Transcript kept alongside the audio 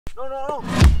No, no, no.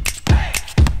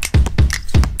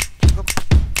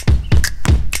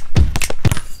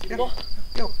 Give me the ball.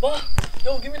 Ball.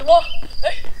 Yo, give me the ball.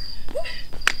 Hey.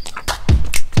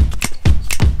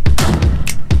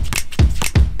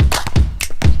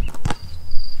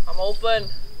 I'm open.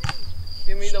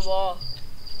 Give me the ball.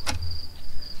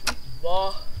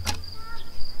 Ball.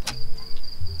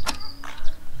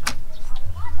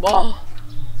 Ball.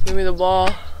 Give me the ball.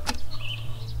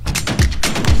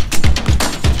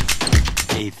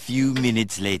 A few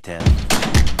minutes later.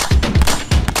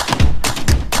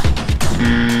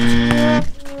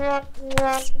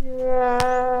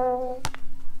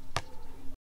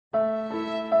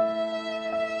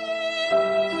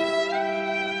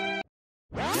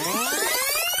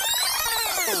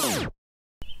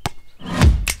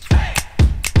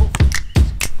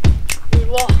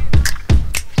 Wall.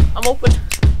 I'm open.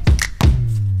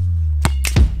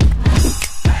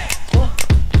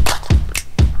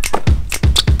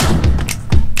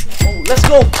 Oh, Let's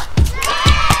go.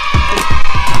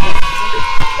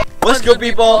 What's good,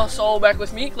 people? So back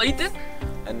with me, Clayton.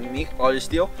 And me, College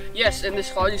Theo. Yes, and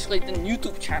this College Clayton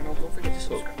YouTube channel. Don't forget to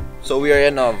subscribe. So we are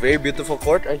in a very beautiful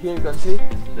court. Right here you can see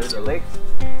there's a lake.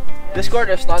 This court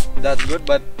is not that good,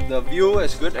 but the view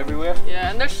is good everywhere. Yeah,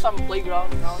 and there's some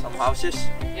playground around. Some houses.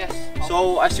 Yes.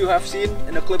 So as you have seen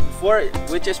in the clip before,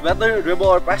 which is better, dribble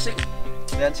or passing?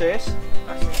 The answer is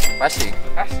passing.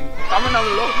 Passing. Comment down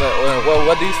below. Well,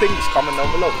 what do you think is comment down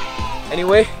below?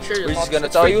 Anyway, Sure, we're just gonna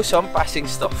tell you some passing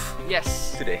stuff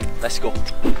Yes. today. Let's go.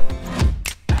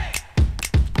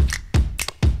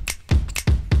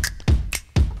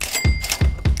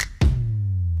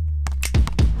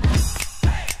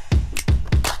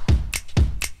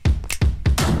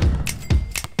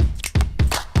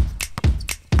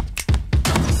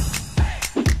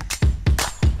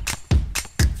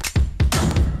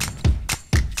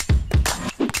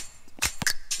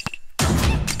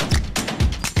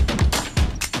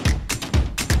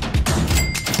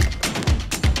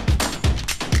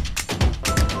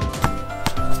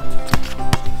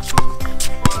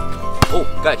 Oh,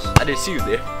 guys, I didn't see you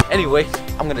there. Anyway,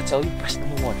 I'm gonna tell you pass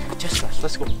number 1. Just fast,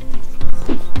 let's go.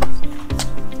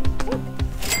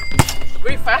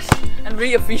 Very fast and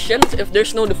very efficient if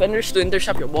there's no defenders to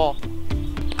intercept your ball.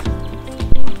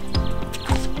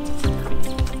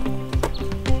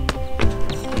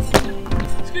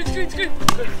 Screen.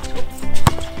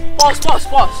 Pause.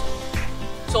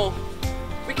 So,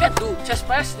 we can't do chest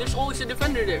pass, there's always a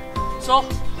defender there. So,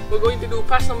 we're going to do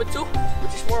pass number 2,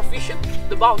 which is more efficient,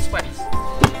 the bounce pass.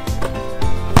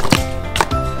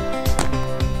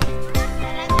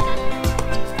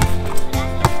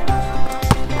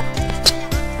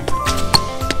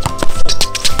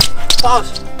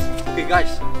 Pause! Okay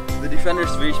guys, the defender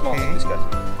is very small, like this guy,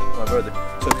 my brother.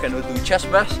 So we cannot do chest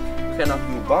pass, we cannot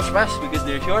do bounce pass because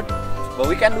they're short, but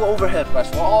we can do overhead pass.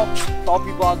 For all tall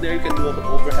people out there, you can do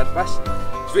overhead pass.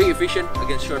 It's very efficient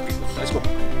against short people. Let's go.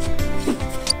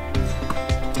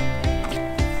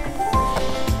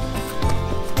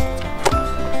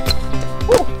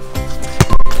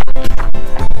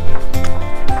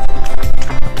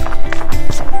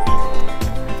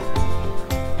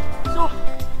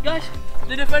 Guys,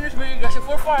 the defender's very aggressive.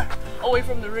 We're far away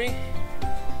from the ring.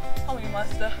 How many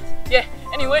miles is that? Yeah,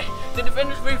 anyway, the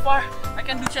defender's very far. I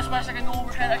can do chest pass, I can do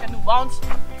overhead, I can do bounce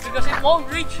because it won't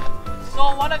reach.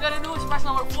 So what I gotta do is pass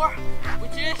number 4,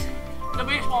 which is the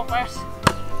baseball pass.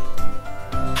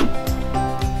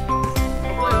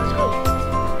 Oh boy, let's go.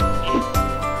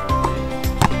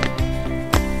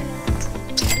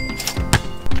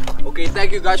 Okay,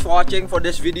 thank you guys for watching for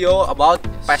this video about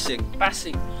passing.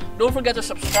 Don't forget to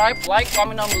subscribe, like,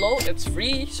 comment down below. It's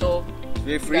free, so It's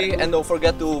very free, and don't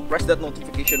forget to press that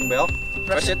notification bell.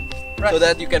 Press it Press. so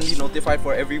that you can be notified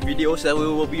for every videos that we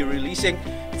will be releasing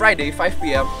Friday 5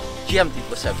 PM GMT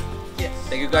 +7. Yes.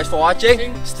 Thank you guys for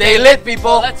watching. Stay lit,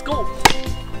 people. Let's go.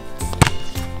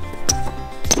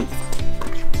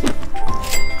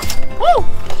 Woo!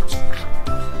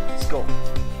 Let's go.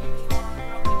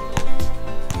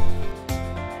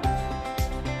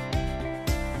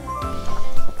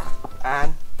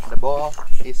 And the ball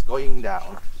is going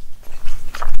down.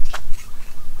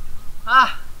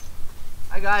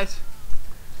 Hi guys.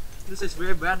 This is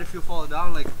very bad if you fall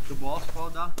down, like the balls fall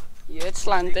down. Yeah, it's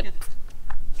slanted.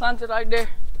 Slanted right there.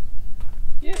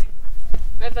 Yeah.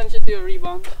 Pay attention to your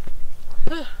rebound.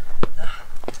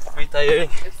 Very tiring.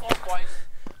 It's fall twice.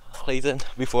 Clayton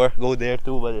before go there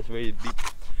too, but it's very deep.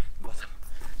 But,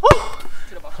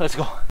 let's go.